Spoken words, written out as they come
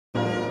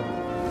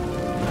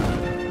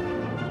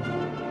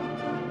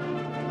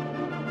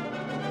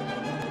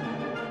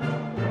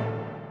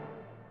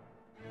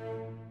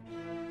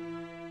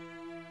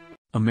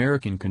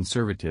American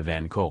conservative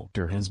Ann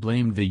Coulter has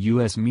blamed the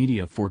U.S.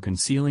 media for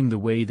concealing the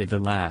way that the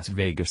Las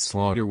Vegas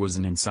slaughter was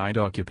an inside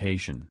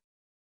occupation.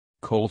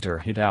 Coulter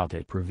hit out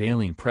at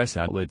prevailing press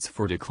outlets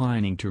for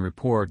declining to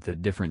report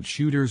that different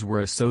shooters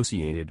were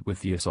associated with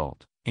the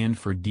assault, and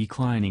for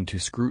declining to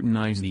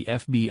scrutinize the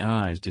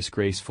FBI's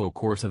disgraceful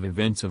course of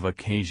events of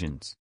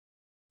occasions.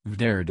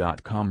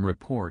 VDare.com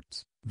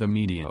reports, the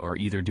media are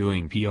either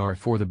doing PR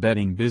for the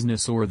betting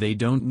business or they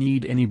don't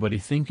need anybody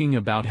thinking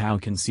about how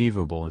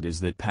conceivable it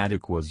is that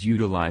Paddock was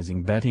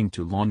utilizing betting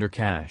to launder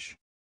cash.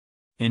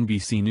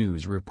 NBC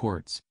News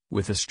reports,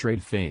 with a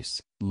straight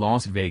face,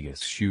 Las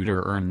Vegas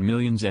shooter earned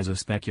millions as a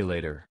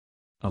speculator.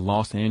 A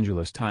Los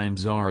Angeles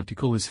Times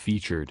article is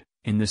featured,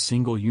 in the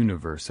single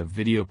universe of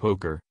video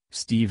poker,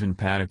 Stephen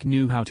Paddock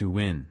knew how to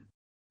win.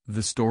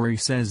 The story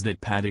says that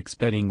Paddock's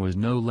betting was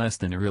no less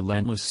than a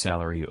relentless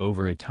salary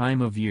over a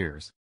time of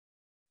years.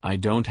 I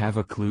don't have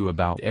a clue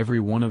about every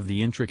one of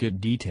the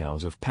intricate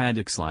details of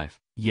Paddock's life,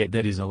 yet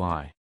that is a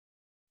lie.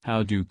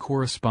 How do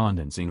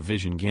correspondents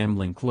envision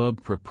gambling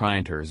club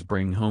proprietors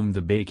bring home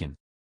the bacon?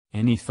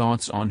 Any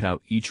thoughts on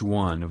how each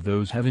one of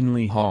those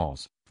heavenly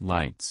halls,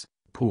 lights,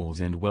 pools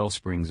and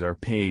wellsprings are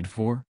paid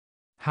for?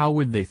 How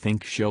would they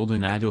think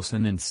Sheldon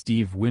Adelson and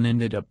Steve Wynn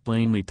ended up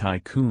plainly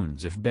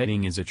tycoons if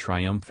betting is a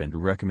triumphant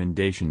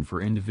recommendation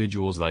for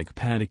individuals like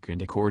Paddock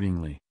and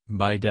accordingly,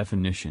 by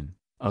definition,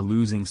 a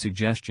losing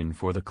suggestion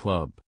for the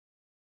club?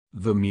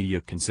 The media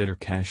consider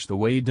cash the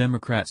way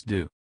Democrats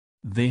do.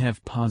 They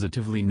have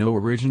positively no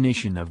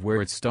origination of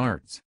where it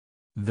starts.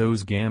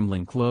 Those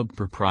gambling club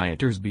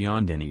proprietors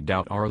beyond any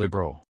doubt are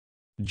liberal.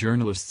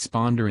 Journalists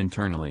ponder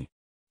internally.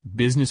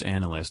 Business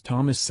analyst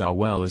Thomas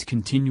Sowell is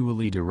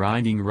continually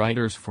deriding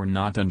writers for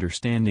not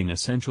understanding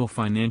essential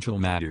financial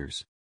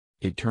matters.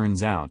 It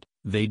turns out,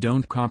 they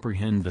don't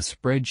comprehend the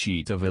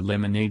spreadsheet of a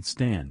lemonade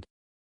stand.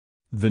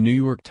 The New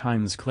York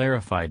Times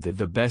clarified that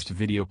the best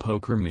video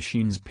poker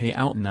machines pay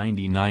out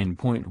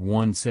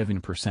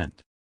 99.17%.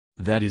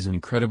 That is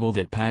incredible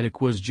that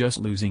Paddock was just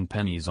losing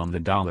pennies on the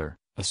dollar,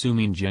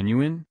 assuming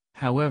genuine,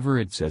 however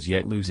it says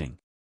yet losing.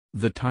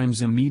 The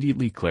Times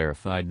immediately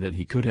clarified that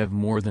he could have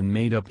more than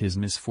made up his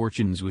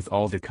misfortunes with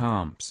all the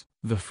comps,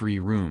 the free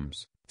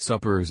rooms,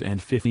 suppers and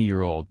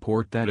 50-year-old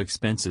port that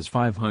expenses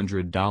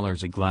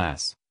 $500 a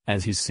glass,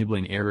 as his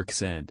sibling Eric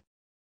said.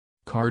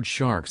 Card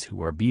sharks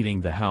who are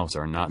beating the house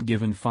are not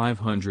given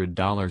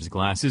 $500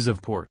 glasses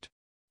of port.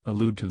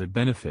 Allude to the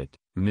benefit,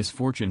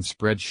 misfortune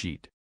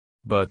spreadsheet.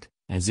 But,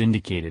 as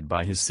indicated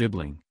by his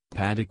sibling,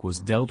 Paddock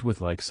was dealt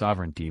with like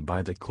sovereignty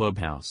by the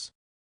clubhouse.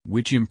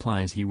 Which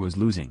implies he was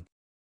losing.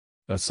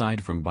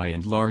 Aside from by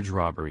and large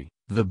robbery,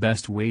 the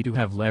best way to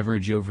have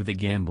leverage over the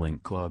gambling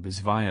club is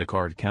via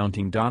card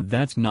counting.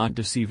 That's not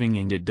deceiving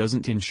and it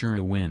doesn't ensure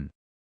a win.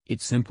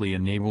 It simply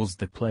enables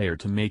the player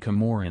to make a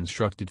more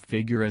instructed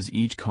figure as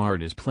each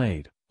card is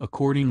played,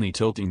 accordingly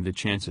tilting the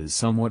chances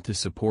somewhat to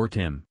support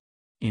him.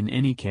 In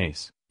any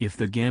case, if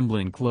the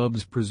gambling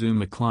clubs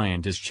presume a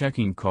client is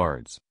checking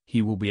cards,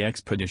 he will be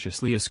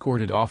expeditiously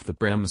escorted off the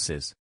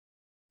premises.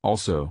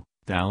 Also,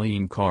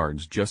 tallying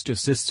cards just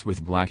assists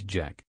with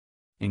blackjack.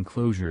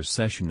 Enclosure's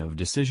session of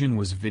decision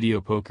was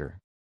video poker.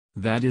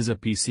 That is a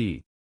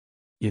PC.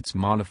 It's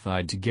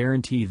modified to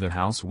guarantee the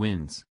house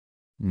wins.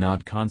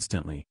 Not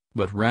constantly,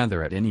 but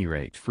rather at any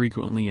rate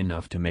frequently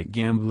enough to make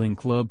gambling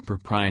club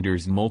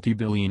proprietors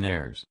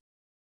multi-billionaires.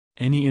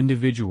 Any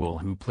individual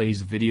who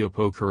plays video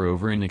poker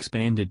over an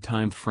expanded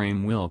time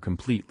frame will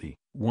completely,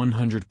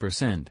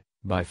 100%,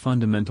 by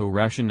fundamental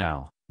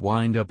rationale,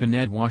 wind up a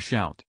net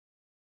washout.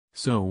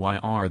 So why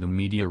are the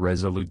media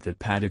resolute that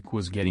Paddock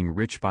was getting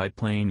rich by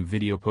playing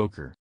video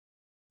poker?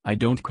 I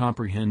don't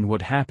comprehend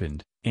what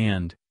happened,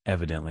 and,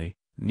 evidently,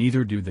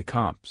 neither do the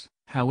cops.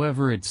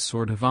 However, it's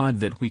sort of odd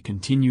that we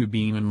continue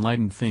being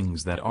enlightened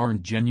things that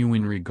aren't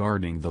genuine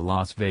regarding the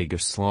Las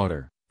Vegas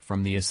slaughter,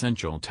 from the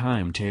essential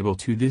timetable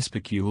to this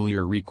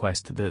peculiar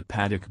request that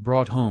Paddock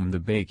brought home the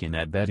bacon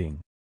at betting.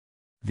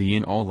 The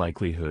in all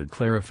likelihood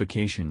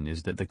clarification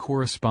is that the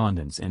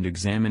correspondents and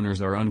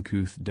examiners are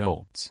uncouth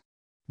dolts.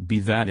 Be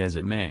that as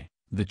it may,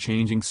 the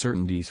changing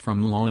certainties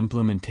from law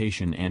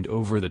implementation and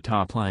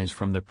over-the-top lies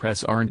from the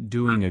press aren't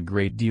doing a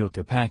great deal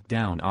to pack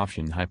down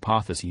option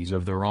hypotheses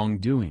of the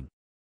wrongdoing.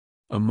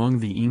 Among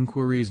the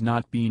inquiries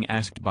not being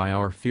asked by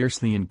our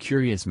fiercely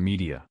incurious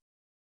media.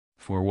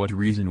 For what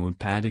reason would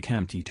Paddock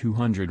empty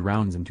 200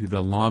 rounds into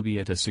the lobby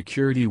at a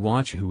security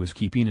watch who was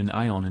keeping an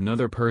eye on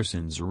another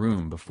person's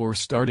room before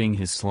starting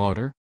his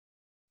slaughter?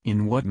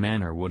 In what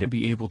manner would it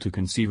be able to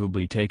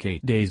conceivably take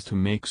 8 days to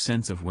make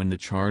sense of when the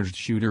charged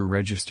shooter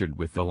registered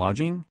with the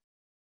lodging?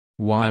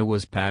 Why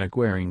was Paddock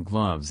wearing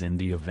gloves in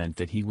the event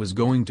that he was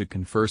going to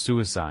confer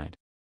suicide?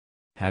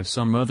 Have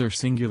some other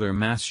singular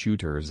mass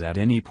shooters at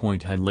any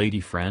point had lady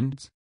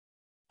friends?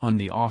 On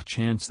the off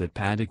chance that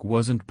Paddock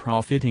wasn't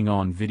profiting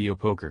on video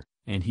poker,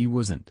 and he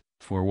wasn't,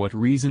 for what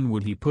reason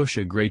would he push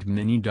a great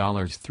many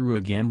dollars through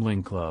a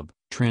gambling club,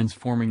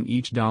 transforming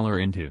each dollar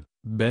into,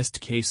 best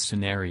case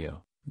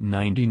scenario,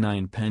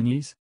 99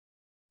 pennies?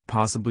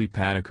 Possibly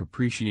Paddock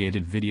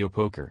appreciated video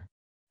poker.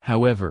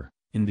 However,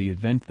 In the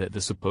event that the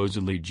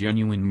supposedly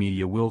genuine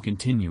media will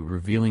continue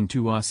revealing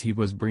to us he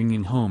was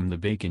bringing home the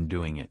bacon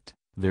doing it,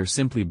 they're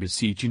simply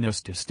beseeching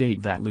us to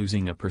state that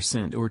losing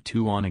 1% or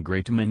 2% on a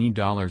great many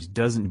dollars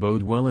doesn't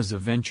bode well as a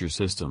venture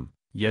system,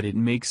 yet it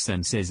makes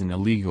sense as an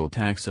illegal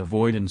tax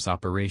avoidance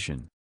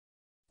operation.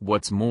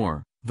 What's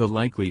more, the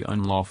likely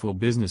unlawful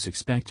business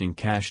expecting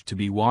cash to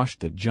be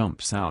washed that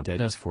jumps out at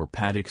us for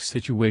Paddock's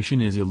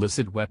situation is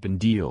illicit weapon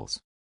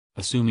deals.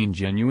 Assuming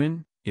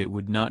genuine, it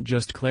would not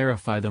just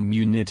clarify the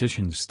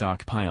munitions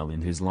stockpile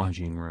in his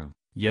lodging room,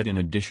 yet in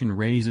addition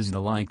raises the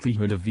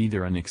likelihood of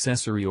either an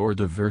accessory or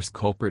diverse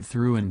culprit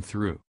through and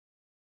through.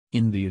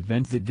 In the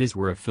event that this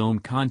were a film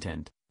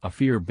content, a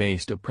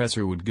fear-based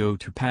oppressor would go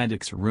to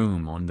Paddock's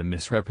room on the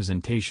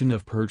misrepresentation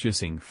of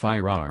purchasing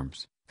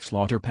firearms,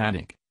 slaughter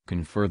Paddock,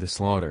 confer the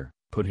slaughter,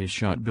 put his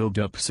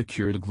shot-build-up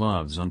secured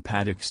gloves on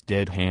Paddock's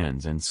dead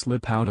hands and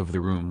slip out of the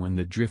room when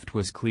the drift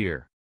was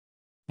clear.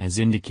 As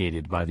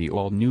indicated by the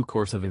all-new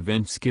course of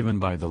events given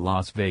by the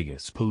Las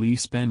Vegas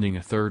police pending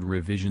a third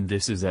revision,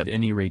 this is at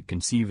any rate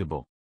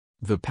conceivable.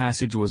 The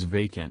passage was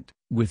vacant,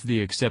 with the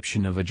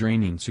exception of a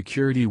draining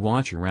security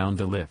watch around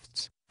the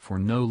lifts, for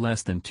no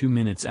less than 2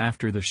 minutes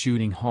after the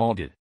shooting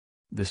halted.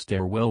 The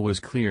stairwell was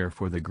clear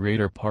for the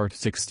greater part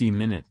 60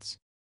 minutes.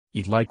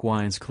 It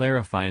likewise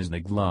clarifies the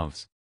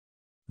gloves.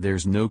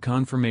 There's no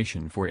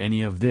confirmation for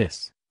any of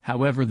this,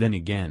 however then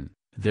again,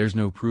 there's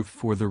no proof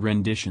for the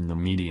rendition the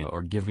media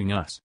are giving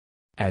us.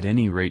 At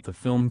any rate, the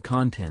film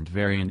content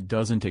variant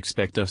doesn't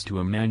expect us to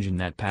imagine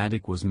that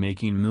Paddock was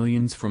making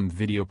millions from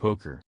video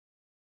poker.